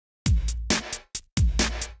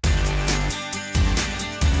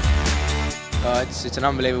It's an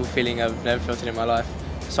unbelievable feeling. I've never felt it in my life.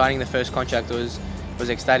 Signing the first contract was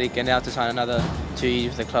ecstatic, and now to sign another 2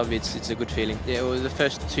 years with the club, it's a good feeling. Yeah, well, the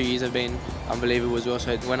first 2 years have been unbelievable as well.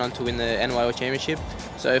 So it went on to win the NYL Championship.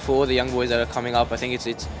 So for all the young boys that are coming up, I think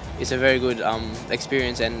it's a very good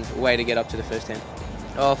experience and way to get up to the first 10.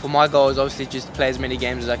 For my goal is obviously just to play as many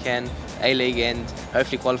games as I can, A-League, and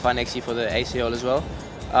hopefully qualify next year for the ACL as well.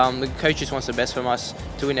 The coach just wants the best from us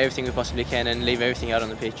to win everything we possibly can and leave everything out on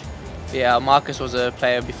the pitch. Yeah, Marcus was a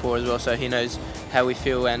player before as well, so he knows how we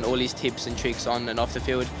feel and all these tips and tricks on and off the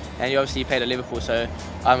field. And he obviously played at Liverpool, so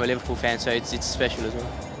I'm a Liverpool fan, so it's special as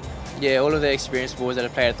well. Yeah, all of the experienced boys that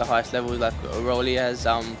have played at the highest level, like Rolly has,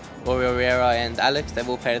 Oriera and Alex, they've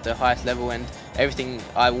all played at the highest level, and everything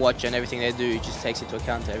I watch and everything they do just takes into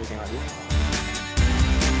account to everything I do.